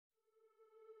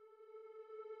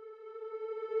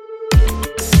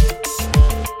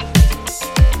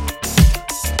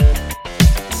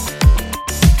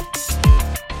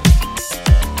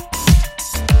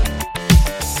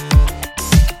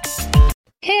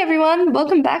everyone,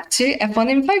 welcome back to F1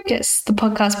 in Focus, the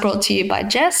podcast brought to you by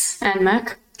Jess and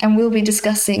Mac. And we'll be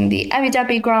discussing the Abu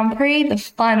Dhabi Grand Prix, the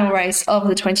final race of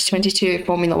the 2022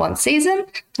 Formula One season.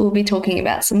 We'll be talking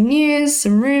about some news,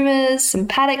 some rumours, some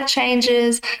paddock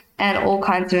changes, and all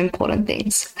kinds of important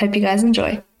things. Hope you guys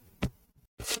enjoy.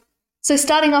 So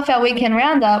starting off our weekend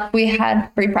roundup, we had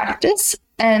free practice,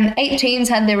 and 8 teams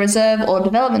had their reserve or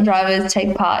development drivers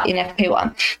take part in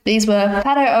FP1. These were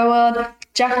Pato O'Ward,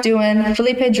 Jack Doohan,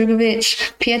 Felipe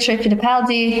Drugovich, Pietro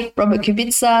Fittipaldi, Robert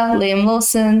Kubica, Liam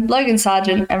Lawson, Logan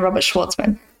Sargent, and Robert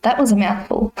Schwartzman. That was a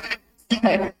mouthful.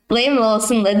 So Liam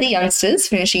Lawson led the youngsters,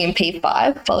 finishing in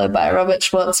P5, followed by Robert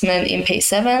Schwartzman in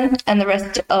P7, and the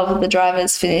rest of the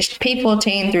drivers finished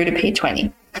P14 through to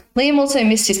P20. Liam also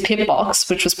missed his pit box,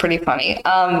 which was pretty funny.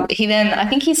 I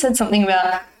think he said something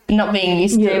about not being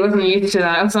used to. Yeah, he wasn't used to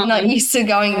that or something. Not used to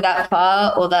going that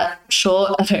far or that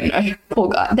short. I don't know. Poor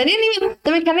guy. They didn't even.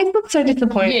 The mechanics looked so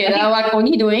disappointed. Yeah, they were like, "What are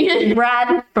you doing?"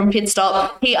 Brad from pit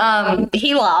stop. He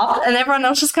laughed, and everyone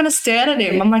else just kind of stared at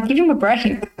him. I'm like, give him a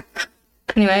break.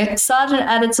 Anyway, Sargent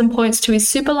added some points to his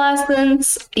super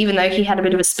license, even though he had a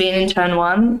bit of a spin in turn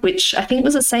 1, which I think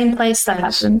was the same place that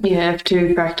happened. Yeah,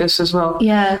 F2 practice as well.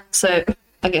 Yeah, so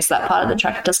I guess that part of the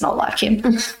track does not like him.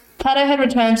 Pato had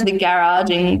returned to the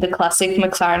garage in the classic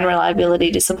McLaren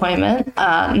reliability disappointment,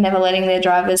 never letting their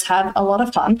drivers have a lot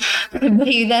of fun. But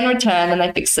he then returned and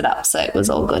they fixed it up, so it was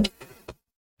all good.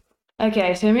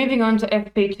 Okay, so moving on to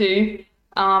FP2.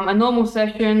 A normal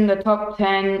session, the top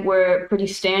 10 were pretty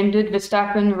standard.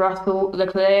 Verstappen, Russell,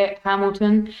 Leclerc,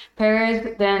 Hamilton,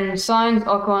 Perez, then Sainz,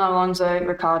 Ocon, Alonso,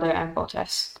 Ricciardo, and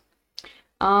Bottas.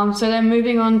 So then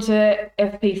moving on to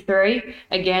FP3,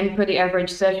 again, pretty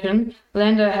average session.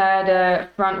 Lando had a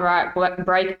front right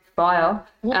brake fire,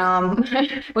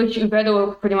 which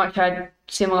Vettel pretty much had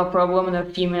similar problem a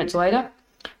few minutes later.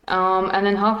 And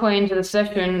then halfway into the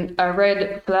session, a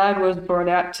red flag was brought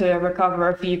out to recover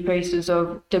a few pieces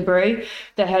of debris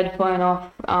that had flown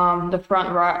off the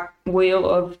front right wheel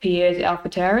of Pierre's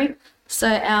AlphaTauri. So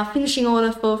our finishing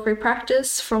order for free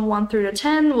practice from 1 through to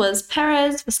 10 was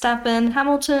Perez, Verstappen,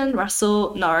 Hamilton,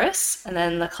 Russell, Norris, and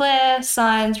then Leclerc,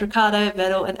 Sainz, Ricciardo,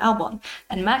 Vettel, and Albon.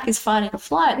 And Mac is fighting a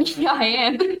flight. Yeah, I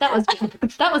am. That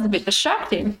was a bit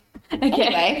distracting. Okay.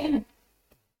 Anyway,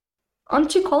 on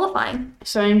to qualifying.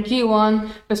 So in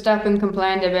Q1, Verstappen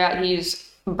complained about his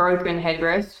broken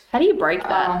headrest. How do you break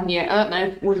that? Yeah, I don't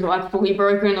know. Was it like fully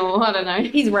broken or I don't know.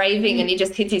 He's raving and he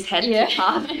just hits his head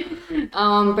hard.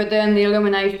 But then the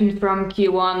eliminations from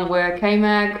Q1 were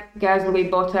K-Mag, Gasly,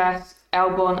 Bottas,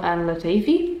 Albon and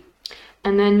Latifi.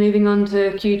 And then moving on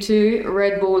to Q2,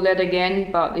 Red Bull led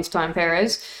again, but this time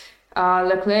Perez.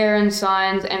 Leclerc and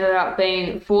Sainz ended up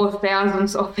being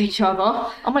 4,000ths off each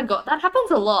other. Oh my god, that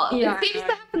happens a lot. Yeah, it seems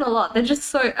to happen a lot. They're just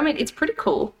so, it's pretty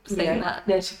cool seeing that.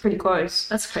 That's pretty close.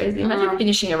 That's crazy. Imagine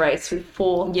finishing a race with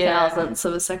 4,000ths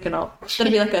of a second off.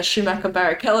 That'd be like a Schumacher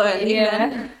Barrichello ending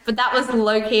then. But that was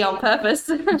low-key on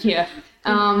purpose. Yeah.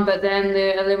 But then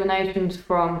the eliminations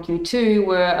from Q2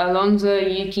 were Alonso,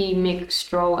 Yuki, Mick,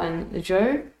 Stroll and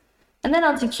Zhou. And then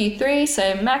on to Q3,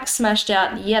 so Max smashed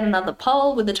out yet another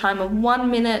pole with a time of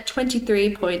 1 minute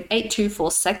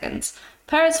 23.824 seconds.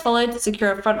 Perez followed to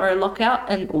secure a front row lockout,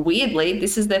 and weirdly,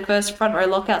 this is their first front row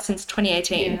lockout since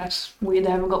 2018. Yeah, that's weird. They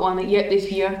haven't got one yet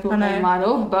this year. I know. They might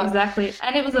have, but exactly.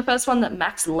 And it was the first one that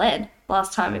Max led.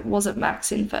 Last time it wasn't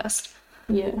Max in first.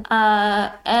 Yeah.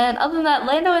 And other than that,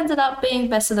 Lando ended up being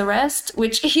best of the rest,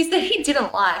 which he said he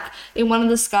didn't like. In one of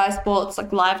the Sky Sports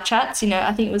live chats,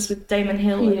 I think it was with Damon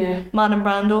Hill and Martin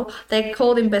Brundle, they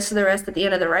called him best of the rest at the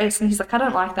end of the race, and he's like, I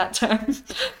don't like that term.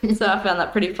 So I found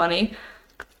that pretty funny.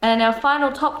 And our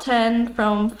final top 10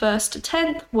 from 1st to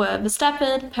 10th were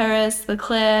Verstappen, Perez,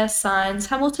 Leclerc, Sainz,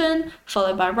 Hamilton,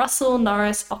 followed by Russell,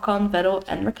 Norris, Ocon, Vettel,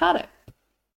 and Ricciardo.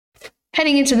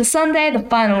 Heading into the Sunday, the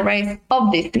final race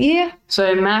of this year.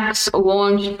 So Max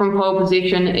launched from pole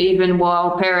position even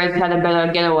while Perez had a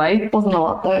better getaway. Wasn't a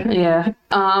lot though. Yeah.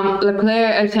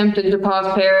 Leclerc attempted to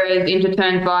pass Perez into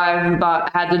turn 5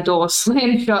 but had the door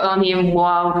slammed shut on him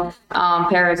while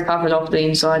Perez covered off the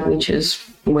inside, which is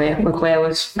where Leclerc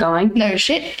was going. No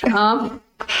shit. Was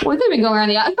it been going around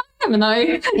the outside? I don't know.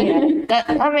 Yeah,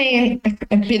 a bit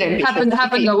ambitious. Happened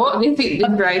a lot this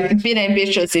race. A bit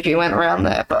ambitious if you went around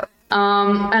there, but...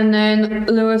 And then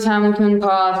Lewis Hamilton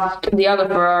passed the other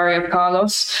Ferrari of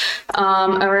Carlos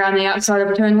around the outside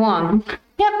of turn 1.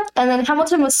 Yep, and then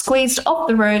Hamilton was squeezed off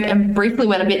the road and briefly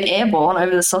went a bit airborne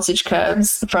over the sausage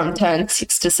curves from turn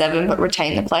 6 to 7, but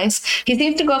retained the place. He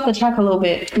seems to go off the track a little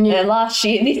bit last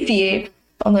year, this year.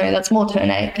 Although that's more turn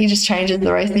 8. He just changes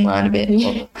the racing line a bit.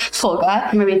 Poor guy.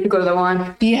 Maybe he forgot the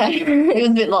line. Yeah, it was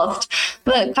a bit lost.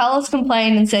 But Carlos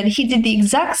complained and said he did the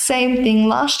exact same thing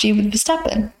last year with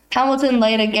Verstappen. Hamilton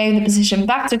later gave the position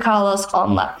back to Carlos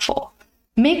on lap 4.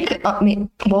 Mick,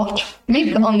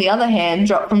 on the other hand,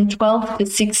 dropped from 12th to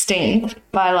 16th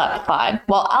by lap 5,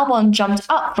 while Albon jumped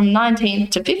up from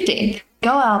 19th to 15th. Go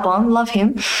Albon, love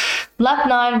him. Lap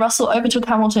 9, Russell overtook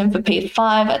Hamilton for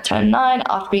P5 at turn 9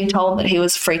 after being told that he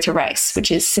was free to race,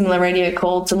 which is similar radio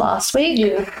call to last week.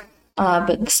 Yeah.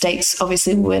 But the stakes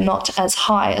obviously were not as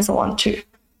high as the 1-2.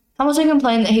 Hamilton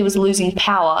complained that he was losing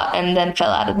power and then fell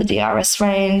out of the DRS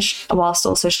range, whilst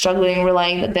also struggling,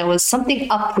 relaying that there was something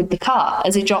up with the car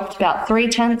as he dropped about 3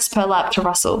 tenths per lap to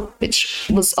Russell, which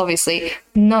was obviously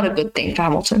not a good thing for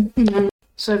Hamilton. Mm-hmm.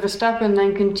 So Verstappen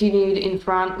then continued in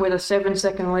front with a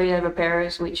 7-second lead over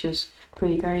Perez, which is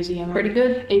pretty crazy. I mean, Pretty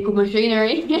good. Equal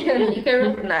machinery.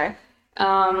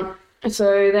 No.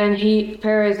 So then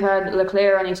Perez had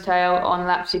Leclerc on his tail on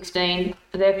lap 16.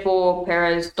 Therefore,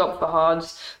 Perez stopped for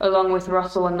hards, along with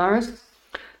Russell and Norris.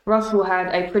 Russell had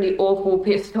a pretty awful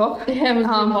pit stop, Yeah, it was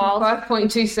wild.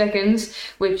 5.2 seconds,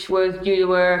 which was due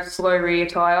to a slow rear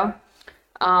tyre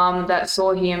that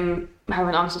saw him have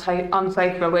an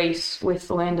unsafe release with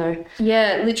Lando.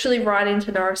 Yeah, literally right into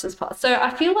Norris's path. So I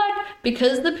feel like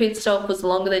because the pit stop was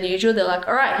longer than usual, they're like,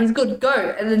 all right, he's good,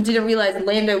 go. And then didn't realise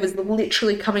Lando was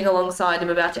literally coming alongside him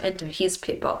about to enter his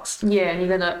pit box. Yeah,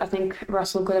 and I think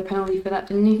Russell got a penalty for that,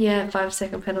 didn't he? Yeah,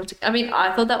 5-second penalty. I mean,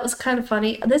 I thought that was kind of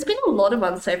funny. There's been a lot of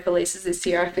unsafe releases this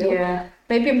year, I feel. Yeah.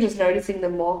 Maybe I'm just noticing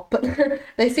them more, but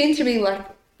they seem to be like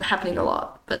happening a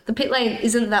lot. But the pit lane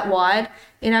isn't that wide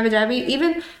in Abu Dhabi.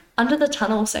 Even under the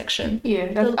tunnel section.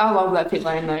 Yeah, I love that pit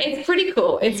lane though. It's pretty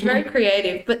cool. It's very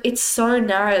creative, but it's so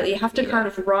narrow. You have to kind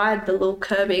of ride the little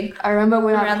curbing. I remember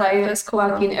when I around that played first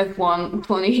corner. like in F1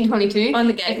 2022. On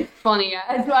the game. It's funny, yeah.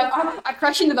 It's like I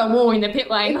crashed into the wall in the pit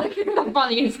lane. Like, it's the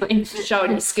funniest thing.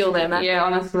 Showing your skill there, man. Yeah,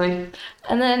 honestly.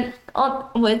 And then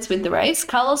onwards with the race,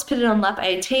 Carlos pitted on lap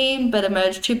 18, but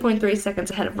emerged 2.3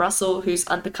 seconds ahead of Russell, whose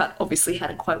undercut obviously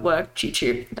hadn't quite worked due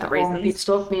to the reasons Pit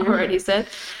stop, yeah. already said.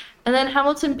 And then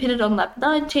Hamilton pitted on lap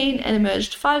 19 and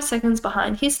emerged 5 seconds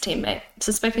behind his teammate,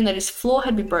 suspecting that his floor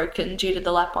had been broken due to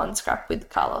the lap 1 scrap with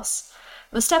Carlos.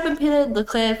 Verstappen pitted,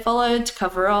 Leclerc followed to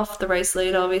cover off the race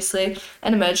lead, obviously,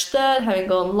 and emerged third, having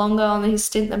gone longer on his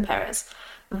stint than Perez.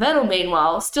 Vettel,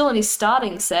 meanwhile, still in his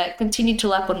starting set, continued to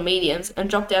lap on mediums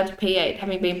and dropped down to P8,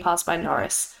 having been passed by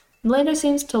Norris. Lando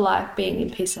seems to like being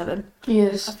in P7.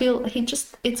 Yes. I feel he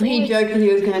joked that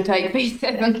he was going to take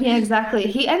P7. Yeah, exactly.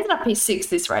 He ended up P6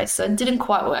 this race, so it didn't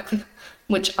quite work.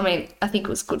 Which, I mean, I think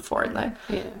was good for him, though.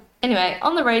 Yeah. Anyway,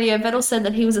 on the radio, Vettel said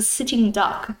that he was a sitting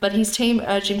duck, but his team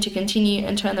urged him to continue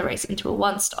and turn the race into a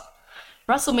one-stop.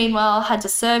 Russell, meanwhile, had to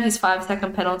serve his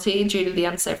 5-second penalty due to the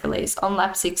unsafe release on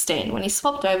lap 16 when he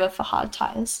swapped over for hard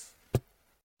tyres.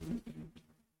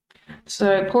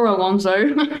 So poor Alonso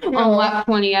on lap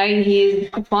 28, his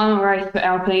final race for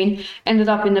Alpine, ended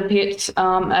up in the pits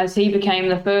as he became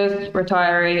the first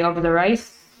retiree of the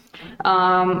race.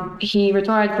 He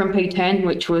retired from P10,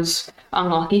 which was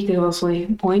unlucky because obviously a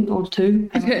point or two.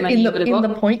 in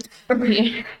the point.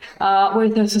 Yeah.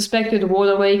 With a suspected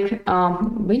water leak.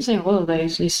 We've been seeing a lot of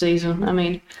those this season. I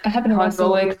mean,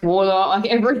 hydraulics, water, like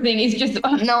everything is just...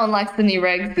 No one likes the new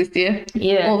regs this year.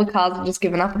 Yeah. All the cars have just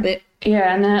given up a bit.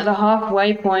 Yeah, and then at the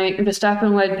halfway point,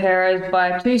 Verstappen led Perez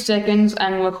by 2 seconds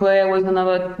and Leclerc was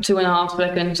another 2.5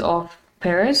 seconds off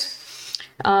Perez.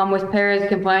 With Perez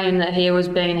complaining that he was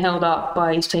being held up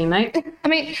by his teammate. I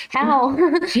mean, how?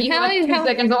 Two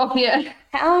seconds off, yeah.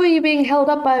 How are you being held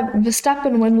up by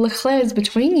Verstappen when Leclerc is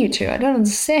between you two? I don't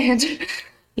understand.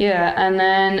 Yeah, and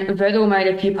then Vettel made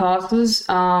a few passes,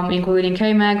 including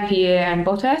K-Mag, Pierre, and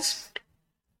Bottas.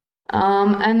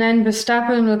 And then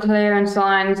Verstappen, Leclerc, and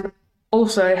Sainz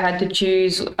also had to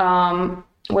choose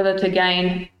whether to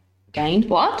gain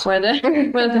What? whether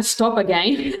to stop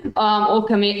again or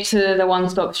commit to the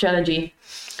one-stop strategy.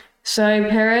 So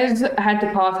Perez had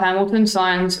to pass Hamilton,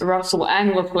 Sainz, Russell,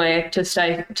 and Leclerc to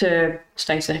stay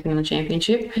second in the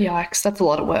championship. Yikes, that's a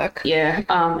lot of work. Yeah,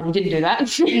 and he didn't do that.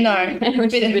 No,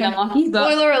 which is a bit unlucky.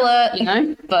 But, spoiler alert. you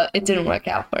know, but it didn't work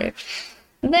out for him.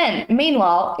 Then,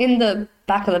 meanwhile, in the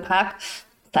back of the pack,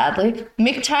 sadly,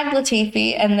 Mick tagged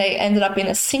Latifi and they ended up in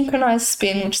a synchronised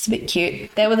spin, which is a bit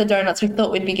cute. They were the donuts we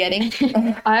thought we'd be getting.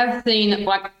 I have seen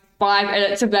like 5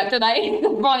 edits of that today. It's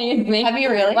the funniest thing. Have you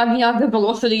really? Like, the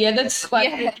velocity edits. Like,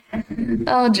 Yeah.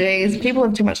 Oh, geez. People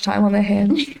have too much time on their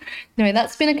hands. Anyway, that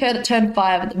spin occurred at turn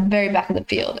 5 at the very back of the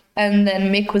field. And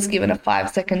then Mick was given a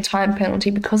 5-second time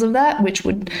penalty because of that, which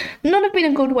would not have been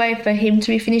a good way for him to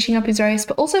be finishing up his race,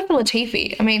 but also for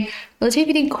Latifi. I mean,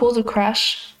 Latifi did cause a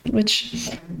crash, which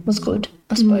was good,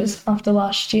 I suppose, after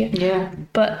last year. yeah.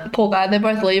 But poor guy, they're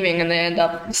both leaving and they end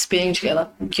up spinning together.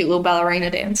 Cute little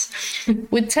ballerina dance.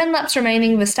 With 10 laps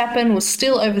remaining, Verstappen was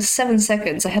still over 7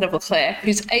 seconds ahead of Leclerc,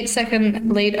 whose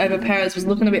 8-second lead over Perez was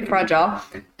looking a bit fragile,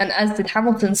 and as did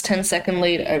Hamilton's 10-second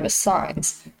lead over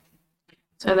Sainz.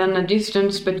 So then the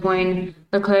distance between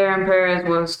Leclerc and Perez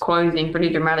was closing pretty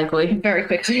dramatically. Very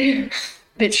quickly.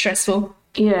 Bit stressful.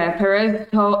 Yeah, Perez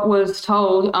was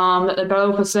told that the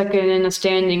battle for second in the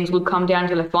standings would come down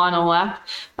to the final lap,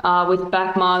 with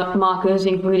back markers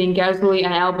including Gasly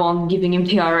and Albon giving him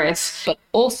DRS. But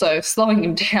also slowing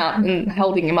him down and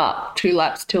holding him up 2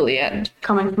 laps till the end.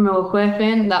 Coming from a Leclerc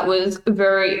fan, that was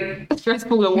very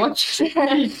stressful to watch.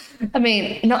 I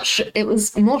mean, it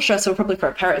was more stressful probably for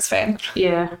a Perez fan.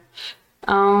 Yeah.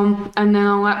 And then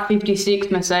on lap 56,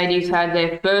 Mercedes had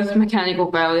their first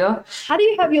mechanical failure. How do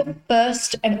you have your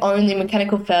first and only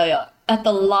mechanical failure at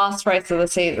the last race of the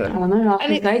season? I don't know, after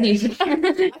Mercedes.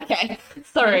 Okay,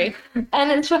 sorry.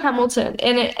 And it's for Hamilton.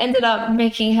 And it ended up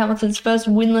making Hamilton's first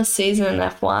winless season in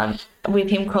F1, with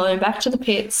him crawling back to the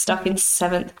pits, stuck in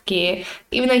 7th gear,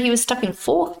 even though he was stuck in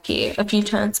 4th gear a few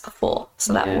turns before.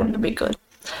 So that wouldn't have been good.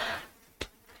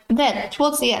 Then,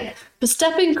 towards the end,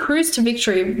 Verstappen cruised to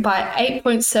victory by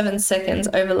 8.7 seconds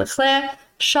over Leclerc.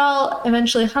 Charles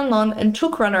eventually hung on and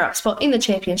took runner-up spot in the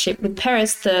championship, with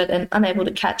Perez 3rd and unable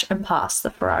to catch and pass the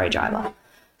Ferrari driver.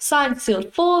 Sainz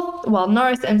sealed 4th, while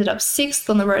Norris ended up 6th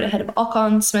on the road ahead of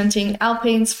Ocon, cementing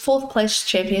Alpine's 4th place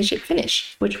championship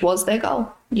finish, which was their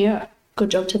goal. Yeah.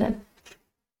 Good job to them.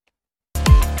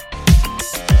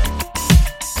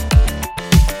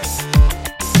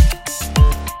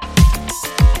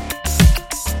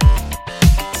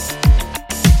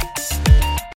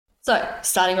 So,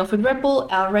 starting off with Red Bull,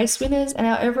 our race winners and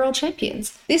our overall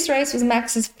champions. This race was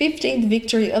Max's 15th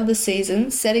victory of the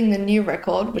season, setting the new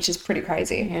record, which is pretty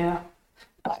crazy. Yeah.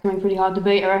 That's going to be pretty hard to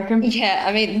beat, I reckon. Yeah,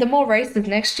 I mean, the more races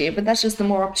next year, but that's just the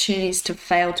more opportunities to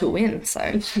fail to win.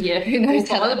 So, Yeah, who knows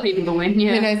how other people to win,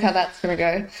 yeah. Who knows how that's going to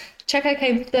go. Checo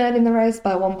came 3rd in the race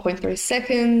by 1.3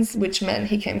 seconds, which meant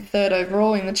he came 3rd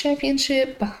overall in the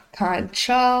championship behind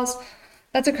Charles.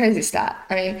 That's a crazy stat.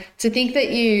 I mean, to think that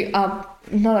you are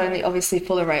not only obviously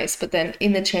for the race, but then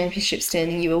in the championship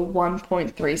standing, you were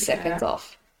 1.3 seconds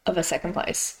off of a second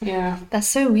place. Yeah. That's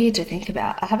so weird to think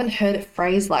about. I haven't heard it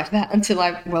phrased like that until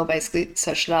I, basically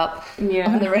searched it up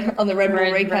on the Red Bull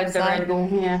recap site.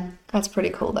 Yeah. That's pretty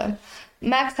cool though.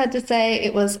 Max had to say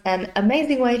it was an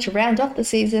amazing way to round off the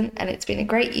season, and it's been a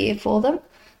great year for them.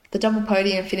 The double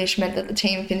podium finish meant that the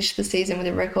team finished the season with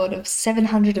a record of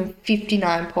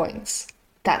 759 points.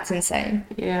 That's insane.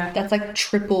 Yeah. That's like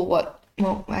triple what,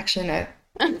 well, actually no,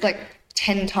 it's like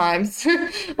 10 times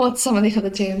what some of the other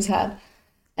teams had.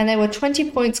 And they were 20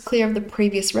 points clear of the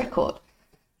previous record.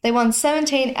 They won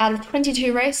 17 out of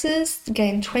 22 races,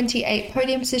 gained 28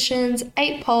 podium positions,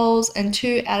 8 poles, and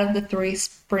 2 out of the 3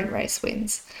 sprint race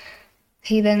wins.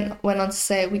 He then went on to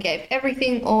say, "We gave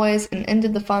everything always and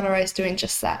ended the final race doing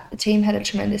just that. The team had a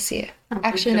tremendous year."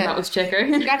 Actually, no. That was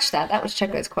Checo. Scratch that. That was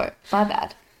Checo's quote. My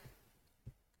bad.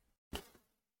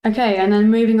 Okay, and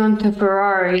then moving on to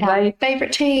Ferrari. My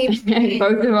favourite team.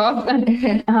 Both of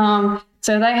us.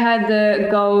 So they had the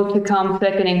goal to come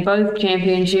second in both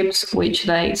championships, which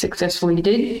they successfully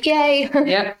did. Yay.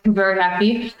 Yep, very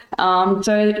happy.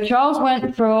 So Charles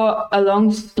went for a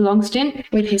long stint.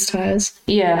 With his tyres.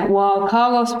 Yeah, while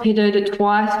Carlos pitted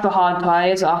twice for hard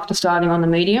tyres after starting on the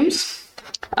mediums.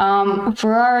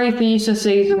 Ferrari finished the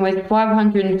season with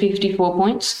 554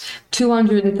 points,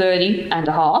 230 and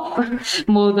a half,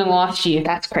 more than last year.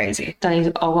 That's crazy. That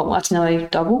is, that's nearly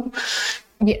double.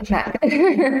 Yeah,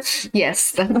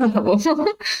 yes, that's double.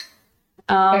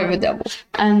 Over double.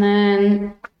 And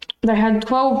then they had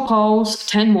 12 poles,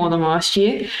 10 more than last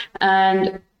year,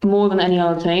 and more than any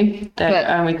other team. They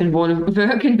only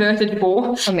converted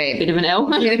 4. I mean, bit of an L.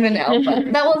 Bit of an L.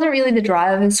 But that wasn't really the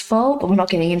driver's fault, but we're not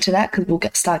getting into that because we'll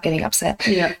start getting upset.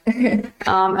 Yeah.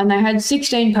 And they had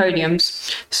 16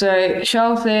 podiums. So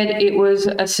Charles said it was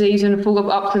a season full of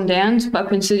ups and downs, but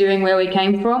considering where we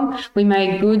came from, we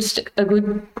made a good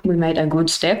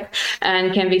step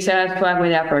and can be satisfied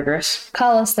with our progress.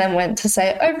 Carlos then went to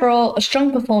say, overall, a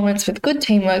strong performance with good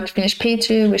teamwork to finish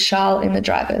P2 with Charles in the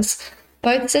drivers.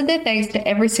 Both said their thanks to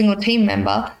every single team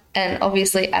member, and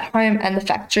obviously at home and the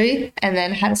factory, and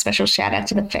then had a special shout out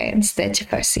to the fans, their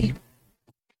tifosi.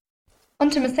 On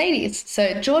to Mercedes.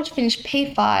 So George finished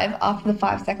P5 after the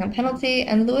 5-second penalty,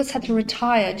 and Lewis had to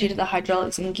retire due to the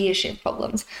hydraulics and gear shift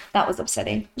problems. That was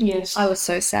upsetting. Yes. I was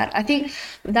so sad. I think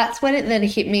that's when it then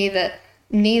hit me that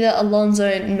neither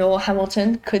Alonso nor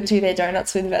Hamilton could do their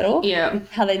donuts with Vettel. Yeah.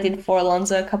 How they did for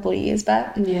Alonso a couple of years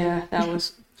back. Yeah, that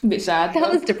was a bit sad.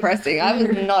 That was depressing. I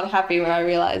was not happy when I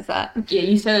realised that. Yeah,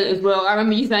 you said it as well. I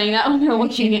remember you saying that when we were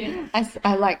watching it.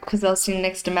 I like, because I was sitting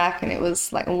next to Mac and it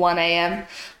was like 1 a.m.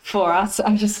 for us.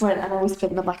 I just went and I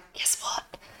whispered and I'm like, guess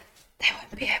what? They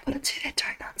won't be able to do their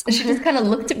donuts. And she just kind of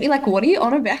looked at me like, what are you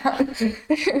on about?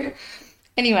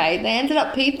 Anyway, they ended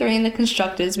up P3 in the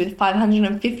Constructors with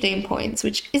 515 points,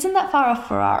 which isn't that far off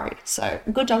Ferrari. So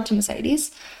good job to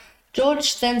Mercedes.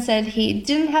 George then said he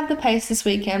didn't have the pace this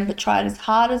weekend, but tried as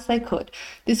hard as they could.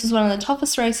 This was one of the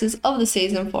toughest races of the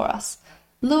season for us.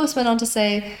 Lewis went on to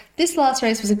say, this last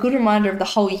race was a good reminder of the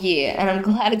whole year, and I'm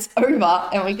glad it's over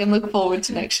and we can look forward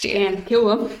to next year. And kill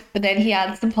them. But then he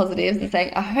adds some positives and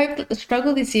saying, I hope that the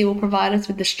struggle this year will provide us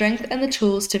with the strength and the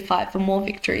tools to fight for more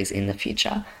victories in the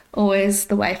future. Always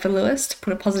the way for Lewis to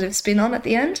put a positive spin on at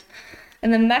the end.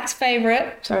 And then Mac's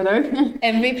favourite,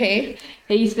 MVP.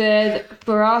 He said,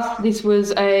 for us, this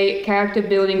was a character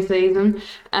building season,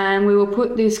 and we will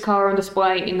put this car on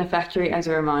display in the factory as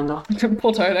a reminder.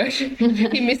 Poor Toto.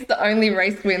 He missed the only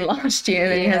race win last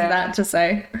year, and he has that to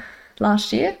say.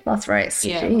 Last race.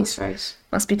 Yeah, Jeez. last race.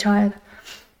 Must be tired.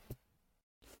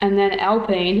 And then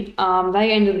Alpine,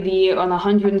 they ended the year on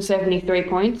 173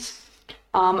 points.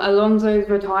 Alonso's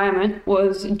retirement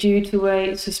was due to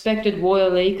a suspected water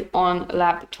leak on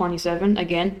lap 27.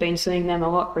 Again, been seeing them a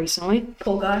lot recently.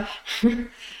 Poor guy.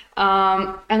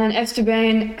 And then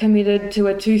Esteban committed to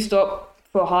a 2-stop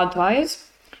for hard tyres.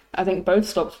 I think both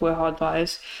stops were hard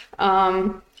tyres.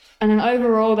 And then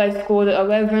overall, they scored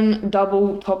 11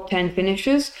 double top 10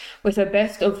 finishes with a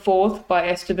best of 4th by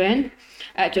Esteban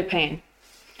at Japan.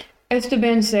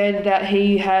 Esteban said that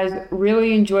he has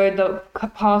really enjoyed the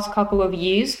past couple of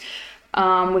years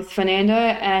with Fernando,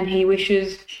 and he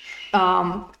wishes...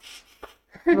 oh,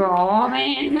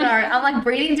 man. Sorry, I'm like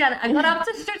breathing down. I got up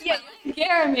to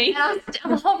Jeremy.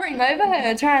 I'm hovering over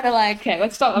her, trying to like... Okay,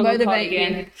 let's start motivate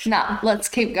again. Nah, let's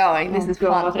keep going. This is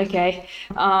God, fun. Okay.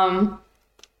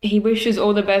 He wishes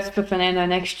all the best for Fernando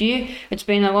next year. It's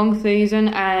been a long season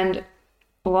and...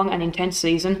 long and intense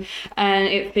season, and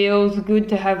it feels good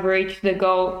to have reached the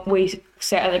goal we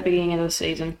set at the beginning of the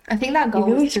season. I think that goal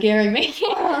You're really was scaring me.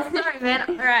 Oh, sorry, man.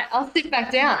 All right, I'll sit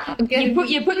back down.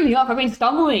 You're putting me off. I've been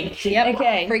stumbling. Yep,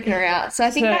 Okay. freaking her out. So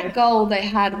I think that goal they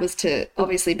had was to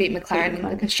obviously beat McLaren in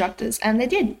the Constructors, and they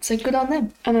did. So good on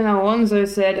them. And then Alonso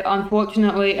said,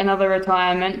 unfortunately, another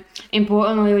retirement.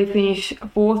 Importantly, we finished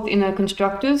 4th in the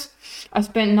Constructors. I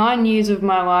spent 9 years of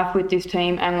my life with this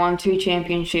team and won 2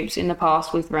 championships in the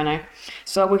past with Renault.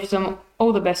 So I wish them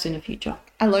all the best in the future.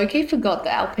 I low-key forgot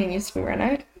that Alpine used to be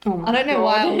Renault. Oh my I don't know God.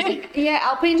 why. I was like, yeah,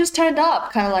 Alpine just turned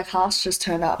up. Kind of like Haas just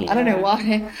turned up. I don't know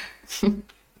why.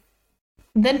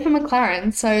 Then for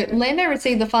McLaren, so Lando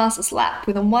received the fastest lap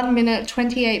with a 1 minute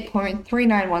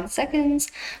 28.391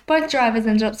 seconds. Both drivers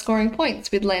ended up scoring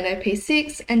points with Lando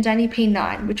P6 and Danny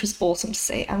P9, which was awesome to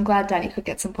see. I'm glad Danny could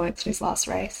get some points in his last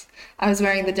race. I was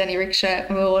wearing the Danny Rick shirt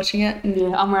when we were watching it.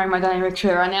 Yeah, I'm wearing my Danny Rick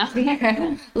shirt right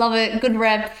now. Love it. Good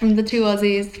rep from the 2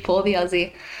 Aussies for the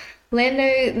Aussie.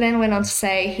 Lando then went on to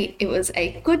say it was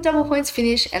a good double points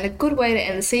finish and a good way to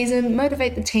end the season,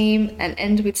 motivate the team, and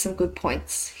end with some good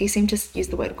points. He seemed to use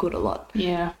the word good a lot.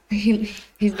 Yeah.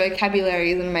 His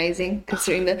vocabulary is amazing,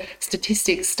 considering the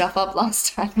statistics stuff up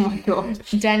last time. Oh my God.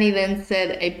 Danny then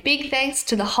said a big thanks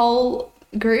to the whole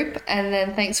group, and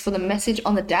then thanks for the message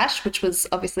on the dash, which was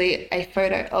obviously a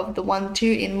photo of the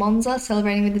 1-2 in Monza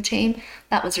celebrating with the team.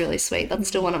 That was really sweet. That's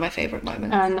still one of my favourite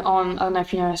moments. And I don't know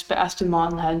if you noticed, but Aston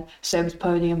Martin had Seb's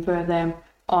podium for them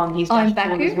on his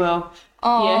dashboard as well.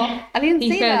 Oh, yeah. I didn't see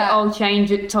that. He said, I'll change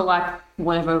it to like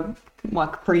whatever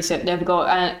like preset they've got,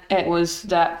 and it was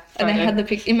that photo. And they had the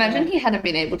pic. Imagine he hadn't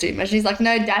been able to. Imagine he's like,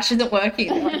 no, dash isn't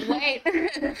working. I'm like, wait.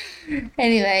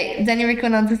 Anyway, Danny Rick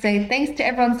went on to say, thanks to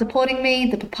everyone supporting me,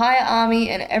 the Papaya Army,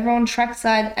 and everyone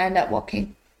trackside and at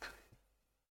Woking.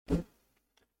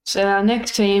 So our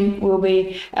next team will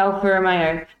be Alfa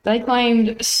Romeo. They claimed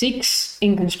 6th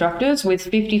in Constructors with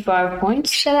 55 points.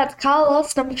 Shout out to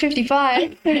Carlos, number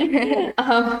 55.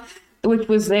 Which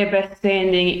was their best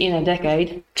standing in a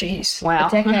decade. Jeez. Wow. A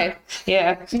decade.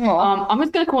 Yeah. Aw. I'm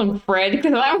just going to call him Fred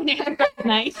because I don't have a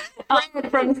name.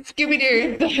 From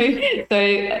Scooby-Doo.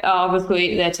 So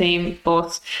obviously their team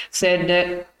boss said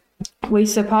that we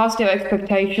surpassed our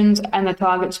expectations and the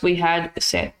targets we had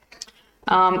set.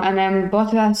 And then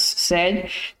Bottas said,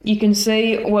 "You can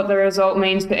see what the result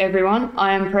means to everyone.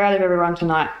 I am proud of everyone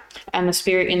tonight, and the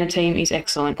spirit in the team is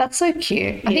excellent." That's so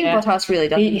cute. I think Yeah. Bottas really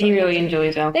does. He really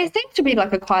enjoys them. They seem to be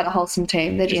like quite a wholesome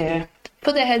team. They just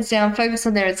put their heads down, focus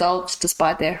on their results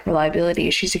despite their reliability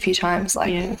issues a few times.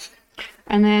 Yeah.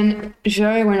 And then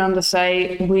Joe went on to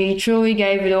say, "We truly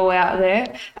gave it all out there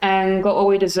and got what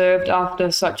we deserved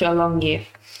after such a long year.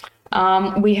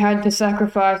 We had to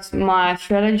sacrifice my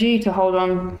strategy to hold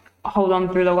on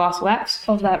through the last laps."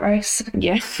 Of that race.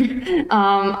 Yeah.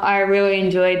 I really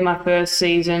enjoyed my first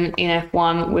season in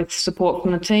F1 with support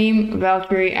from the team,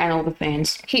 Valtteri, and all the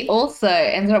fans. He also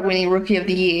ended up winning Rookie of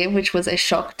the Year, which was a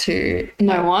shock to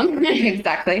No one.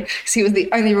 exactly, because he was the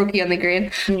only rookie on the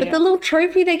grid. But the little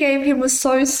trophy they gave him was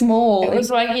so small. It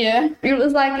was like, It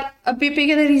was like a bit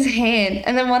bigger than his hand.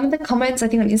 And then one of the comments, I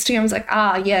think on Instagram, was like,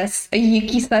 yes, a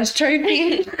Yuki-sized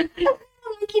trophy.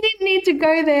 Like, he didn't need to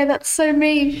go there. That's so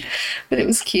mean. But it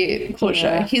was cute. Poor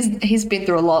Joe. He's been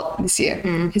through a lot this year.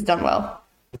 He's done well.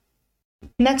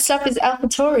 Next up is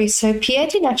AlphaTauri. So Pierre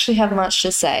didn't actually have much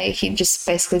to say. He just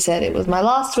basically said, "It was my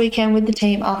last weekend with the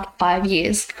team after 5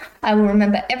 years. I will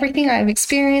remember everything I have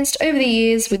experienced over the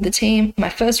years with the team, my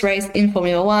first race in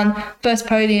Formula One, first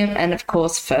podium, and of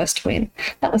course, first win."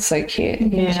 That was so cute,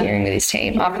 cheering with his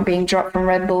team after being dropped from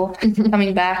Red Bull,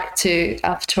 coming back to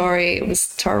AlphaTauri. It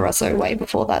was Toro Rosso way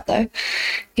before that, though.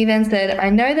 He then said, "I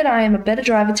know that I am a better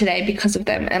driver today because of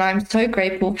them, and I'm so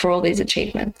grateful for all these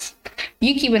achievements."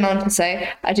 Yuki went on to say,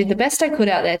 "I did the best I could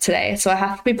out there today, so I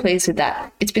have to be pleased with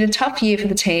that. It's been a tough year for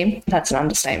the team." That's an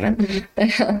understatement.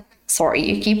 Sorry,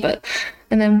 Yuki, but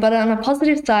on a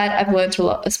positive side, I've learned a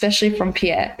lot, especially from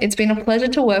Pierre. It's been a pleasure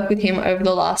to work with him over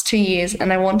the last 2 years,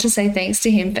 and I want to say thanks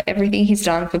to him for everything he's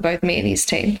done for both me and his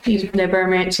team. Their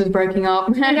romance is breaking up.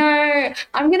 No,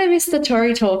 I'm going to miss the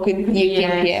Tory talk with Yuki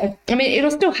and Pierre. I mean,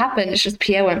 it'll still happen. It's just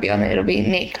Pierre won't be on it. It'll be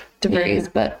Nick DeVries,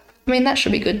 but I mean, that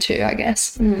should be good too, I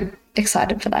guess.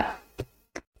 Excited for that.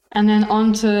 And then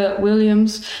on to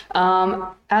Williams.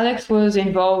 Alex was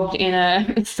involved in a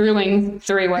thrilling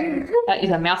three-way, that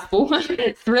is a mouthful,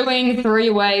 thrilling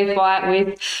three-way fight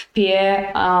with Pierre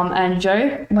and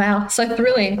Joe. Wow, so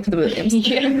thrilling for the Williams.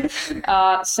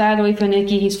 Sadly for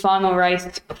Nicky, his final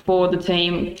race for the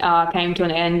team came to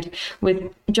an end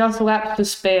with just laps to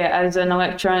spare as an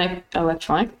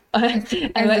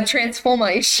transformer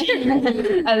issue.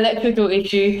 electrical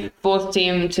issue forced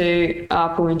him to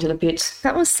pull into the pits.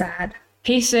 That was sad.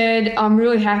 He said, "I'm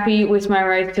really happy with my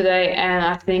race today, and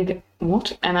I think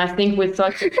with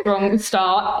such a strong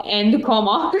start, end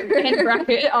comma, end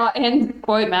bracket, end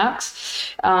quote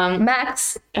marks."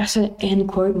 Max. I said end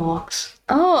quote marks.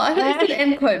 Oh, I thought you said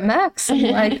end quote Max. I'm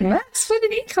like, Max, where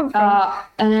did he come from?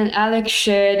 And then Alex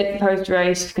shared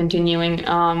post-race continuing,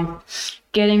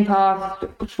 getting past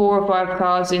 4 or 5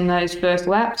 cars in those first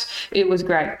laps. It was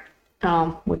great,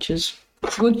 which is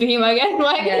good for him, I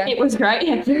guess. It was great.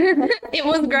 It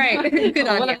was great. Good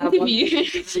on you.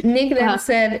 Nick then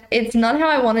said, "It's not how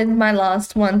I wanted my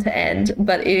last one to end,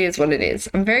 but it is what it is.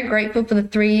 I'm very grateful for the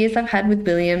 3 years I've had with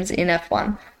Williams in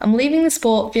F1. I'm leaving the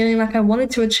sport feeling like I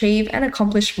wanted to achieve and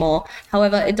accomplish more.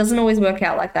 However, it doesn't always work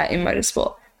out like that in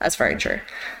motorsport." That's very true.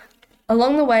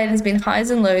 "Along the way, there's been highs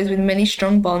and lows with many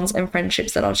strong bonds and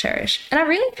friendships that I'll cherish." And I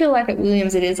really feel like at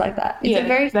Williams it is like that. It's a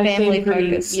very family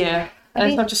focus. Yeah.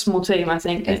 It's such a small team, I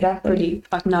think. Exactly.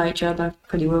 They know each other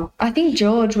pretty well. I think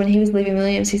George, when he was leaving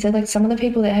Williams, he said some of the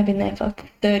people there have been there for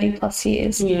 30 plus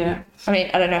years. Yeah. I mean,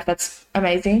 I don't know if that's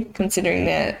amazing considering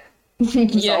their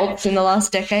results in the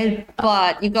last decade,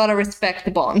 but you got to respect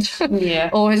the bond. Yeah.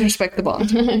 Always respect the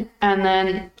bond. And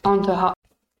then on to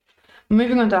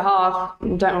moving on to Haas,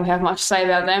 don't really have much to say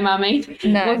about them. I mean,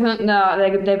 no. Wasn't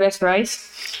their best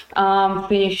race,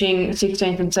 finishing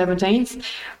 16th and 17th.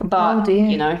 But,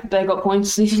 they got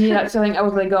points this year. I think that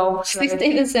was their goal.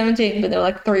 16th and 17th, but there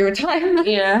were 3 retirements.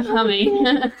 Yeah, I mean.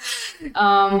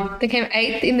 They came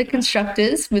 8th in the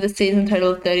Constructors with a season total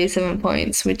of 37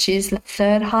 points, which is the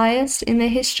 3rd highest in their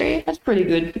history. That's pretty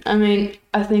good. I mean,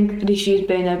 I think this year's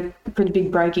been a pretty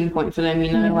big breaking point for them,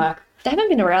 They haven't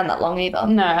been around that long either.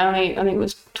 No, I think it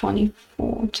was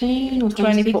 2014 or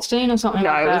 2016 or something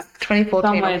like that. No, it was 2014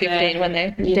 Somewhere or 15 there. when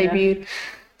they debuted.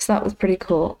 So that was pretty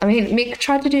cool. I mean, Mick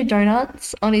tried to do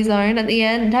donuts on his own at the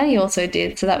end. Danny also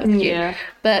did, so that was cute. Yeah.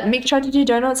 But Mick tried to do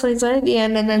donuts on his own at the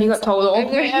end, and then he got told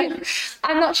off.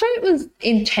 I'm not sure it was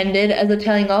intended as a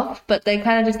telling off, but they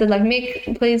kind of just said,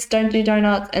 Mick, please don't do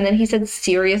donuts. And then he said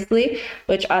seriously,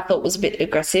 which I thought was a bit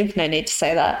aggressive. No need to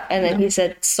say that. And then he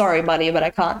said, sorry, buddy, but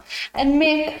I can't. And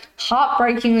Mick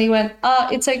heartbreakingly went,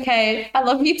 it's okay. I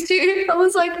love you too. I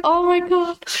was like, oh my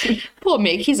God. Poor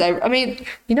Mick. He's over. I mean,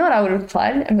 you know what I would have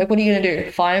replied? I'm like, what are you going to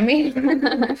do? Fire me?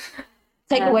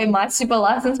 Take away my super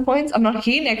license points? I'm not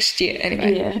here next year.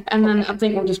 Anyway. Yeah, and then I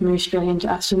think we'll just move straight into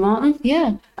Aston Martin.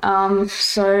 Yeah.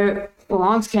 So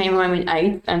Lance came home in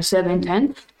 8th and Seb in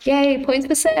 10th. Yay, points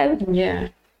for Seb. Yeah.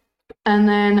 And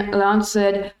then Lance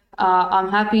said, I'm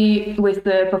happy with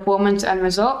the performance and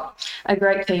result. A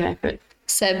great team effort.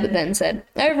 Seb then said,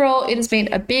 overall, it has been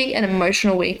a big and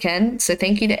emotional weekend, so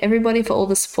thank you to everybody for all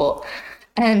the support.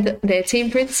 And their team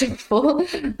principal,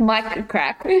 Mike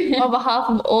Crack, on behalf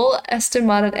of all Aston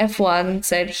Martin F1,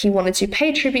 said he wanted to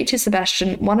pay tribute to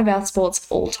Sebastian, one of our sport's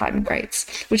all-time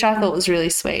greats, which I thought was really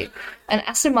sweet. And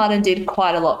Aston Martin did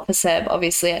quite a lot for Seb,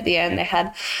 obviously, at the end. They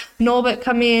had Norbert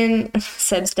come in,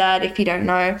 Seb's dad, if you don't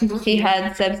know. He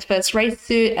had Seb's first race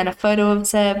suit and a photo of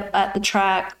Seb at the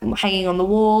track hanging on the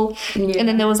wall. Yeah. And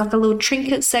then there was like a little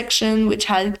trinket section which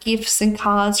had gifts and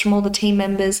cards from all the team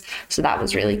members. So that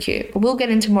was really cute. But we'll get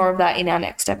into more of that in our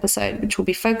next episode, which will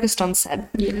be focused on Seb.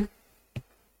 Yeah.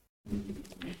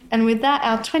 And with that,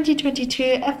 our 2022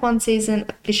 F1 season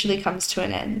officially comes to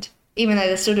an end. Even though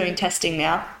they're still doing testing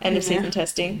now, end of season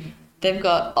testing. They've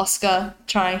got Oscar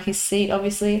trying his seat,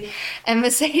 obviously. And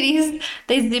Mercedes,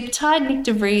 they zip-tied Nick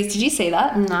de Vries. Did you see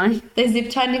that? No. They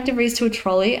zip-tied Nick de Vries to a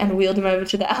trolley and wheeled him over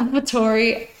to the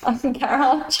AlphaTauri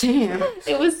garage. Damn.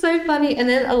 It was so funny. And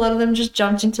then a lot of them just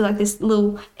jumped into like this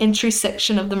little entry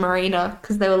section of the marina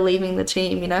because they were leaving the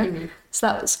team, you know? Mm-hmm. So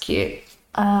that was cute.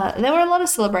 There were a lot of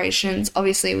celebrations.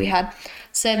 Obviously, we had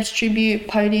Seb's tribute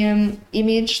podium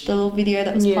image, the little video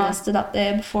that was plastered up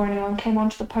there before anyone came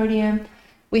onto the podium.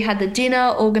 We had the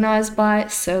dinner organised by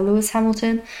Sir Lewis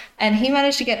Hamilton, and he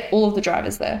managed to get all of the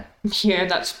drivers there. Yeah,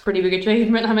 that's a pretty big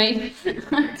achievement, I mean.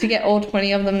 To get all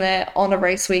 20 of them there on a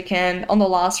race weekend, on the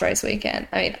last race weekend.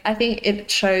 I mean, I think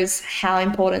it shows how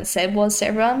important Seb was to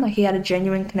everyone. Like, he had a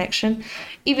genuine connection.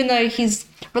 Even though his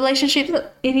relationships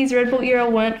in his Red Bull era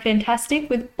weren't fantastic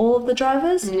with all of the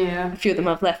drivers. Yeah. A few of them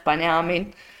have left by now. I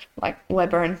mean, like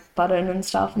Webber and Button and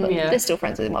stuff, but they're still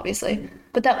friends with him, obviously.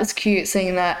 But that was cute,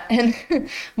 seeing that. And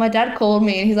my dad called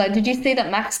me and he's like, did you see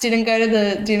that Max didn't go to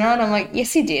the dinner? And I'm like,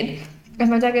 yes, he did. And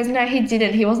my dad goes, no, he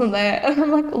didn't. He wasn't there. And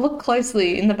I'm like, look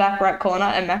closely in the back right corner.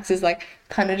 And Max is like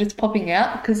kind of just popping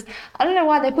out because I don't know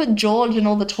why they put George and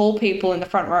all the tall people in the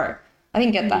front row. I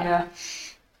didn't get that. Yeah.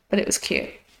 But it was cute.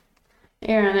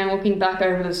 Yeah, and then looking back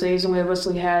over the season, we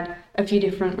obviously had a few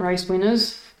different race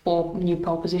winners or new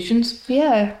pole positions.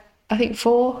 Yeah. I think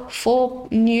four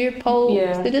new pole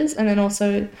sitters, and then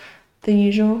also the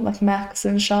usual, like Max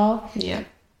and Charles. Yeah.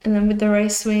 And then with the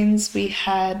race wins, we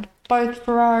had both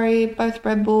Ferrari, both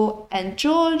Red Bull, and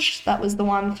George. That was the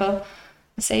one for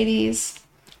Mercedes.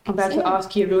 I'm about to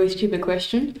ask you a really stupid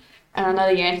question, and I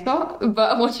know the answer,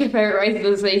 but what's your favourite race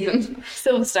of the season?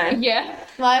 Silverstone. Yeah.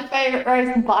 My favourite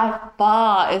race by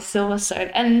far is Silverstone.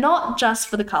 And not just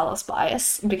for the Carlos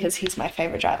bias, because he's my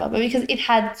favourite driver, but because it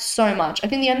had so much. I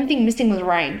think the only thing missing was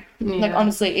rain. Yeah. Like,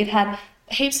 honestly, it had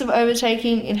heaps of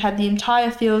overtaking. It had the entire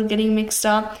field getting mixed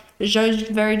up. Zhou's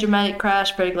very dramatic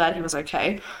crash. Very glad he was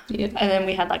okay. Yeah. And then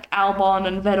we had like Albon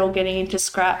and Vettel getting into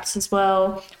scraps as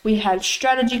well. We had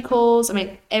strategy calls. I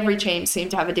mean, every team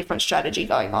seemed to have a different strategy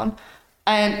going on.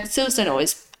 And Silverstone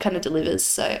always kind of delivers,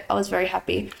 so I was very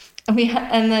happy.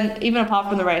 And then even apart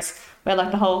from the race, we had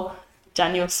like the whole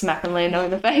Daniel smacking Lando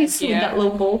in the face with that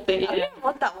little ball thing. I don't know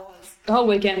what that was. The whole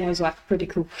weekend was like pretty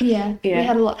cool. Yeah, we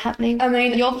had a lot happening. I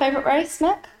mean, your favourite race,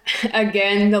 Mac?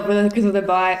 Again, not because of the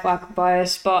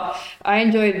bias, but I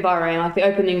enjoyed Bahrain, like the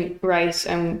opening race,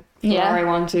 and Ferrari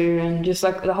won too, and just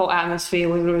like the whole atmosphere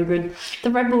was really good.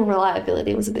 The Red Bull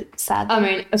reliability was a bit sad. I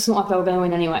mean, it's not like they were going to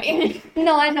win anyway.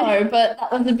 No, I know, but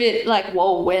that was a bit like,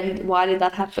 whoa, why did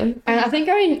that happen? And I think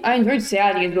I enjoyed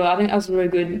Saudi as well. I think that was a really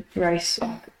good race.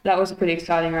 That was a pretty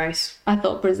exciting race. I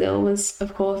thought Brazil was,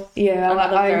 of course. Yeah,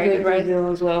 I enjoyed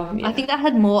Brazil as well. Yeah. I think that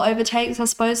had more overtakes, I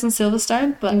suppose, than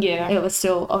Silverstone, but it was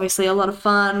still obviously a lot of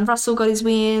fun. Russell got his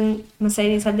win.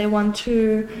 Mercedes had their one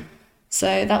too.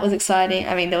 So that was exciting.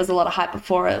 I mean, there was a lot of hype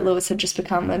before it. Lewis had just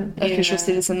become an official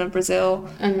citizen of Brazil.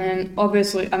 And then,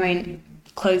 obviously, I mean,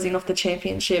 closing off the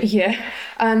championship. Yeah.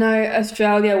 I know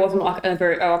Australia wasn't like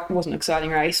wasn't an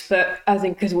exciting race, but I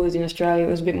think because it was in Australia, it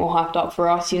was a bit more hyped up for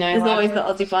us, you know. There's always the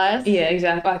Aussie bias. Yeah,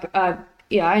 exactly.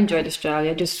 I enjoyed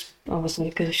Australia, just obviously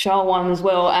because Charles won as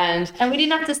well, and we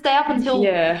didn't have to stay up until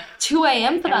 2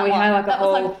 a.m. for that. We had like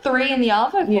was like 3 in the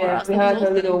Arvo for us. We had a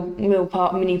little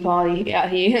mini party out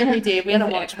here. We did. We had a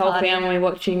watch whole family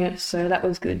watching it, so that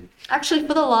was good. Actually,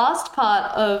 for the last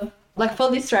part of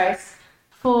for this race,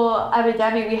 for Abu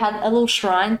Dhabi, we had a little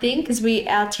shrine thing because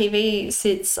our TV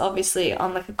sits obviously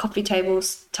on like a coffee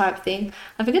tables type thing.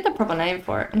 I forget the proper name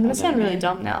for it. I'm gonna sound really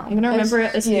dumb now. I'm gonna remember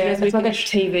it as soon as we it's like a finish.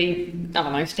 TV, I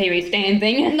don't know, TV stand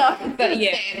thing. No, But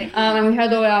yeah, and we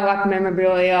had all our like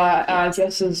memorabilia,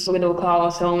 Jess's little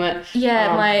Carlos helmet.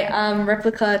 Yeah, my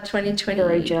replica 2020.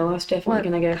 Very jealous. Definitely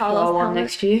gonna get a Carlos flower one helmet.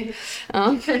 next year.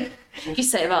 You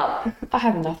save up. I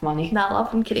have enough money. Nah, love,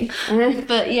 I'm kidding.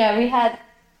 But yeah, we had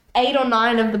 8 or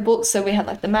 9 of the books. So we had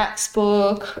like the Max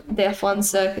book, the F1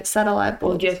 Circuit satellite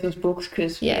Or book. Jess's books,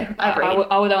 because Yeah,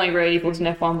 I would only read if it was an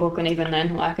F1 book, and even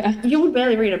then, like, You would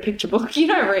barely read a picture book. You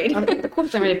don't read. of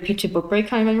course I read a picture book, but you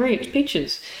can't even read. It's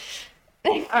pictures.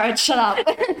 Alright, shut up.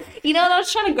 You know what I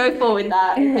was trying to go for with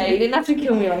that? Okay, you didn't have to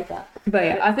kill me like that. But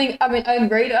yeah, I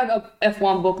read an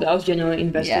F1 book that I was genuinely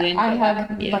invested in. I but,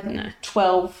 have yeah, like no.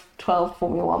 12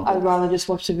 Formula 1 books. I'd rather just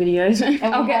watch the videos.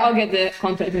 I'll get the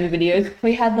content from the videos.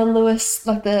 We had the Lewis,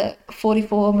 like the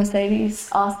 44 Mercedes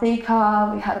RC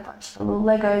car. We had a bunch of little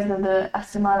Legos of the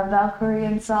Aston Martin Valkyrie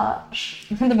and such.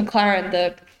 the McLaren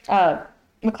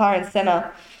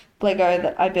Senna Lego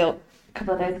that I built a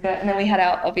couple of days ago. And then we had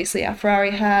our Ferrari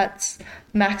hats,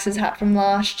 Max's hat from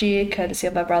last year, courtesy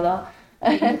of my brother.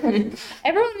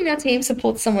 Everyone in our team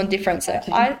supports someone different, so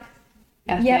Our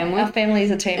family. our family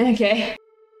is a team. Okay.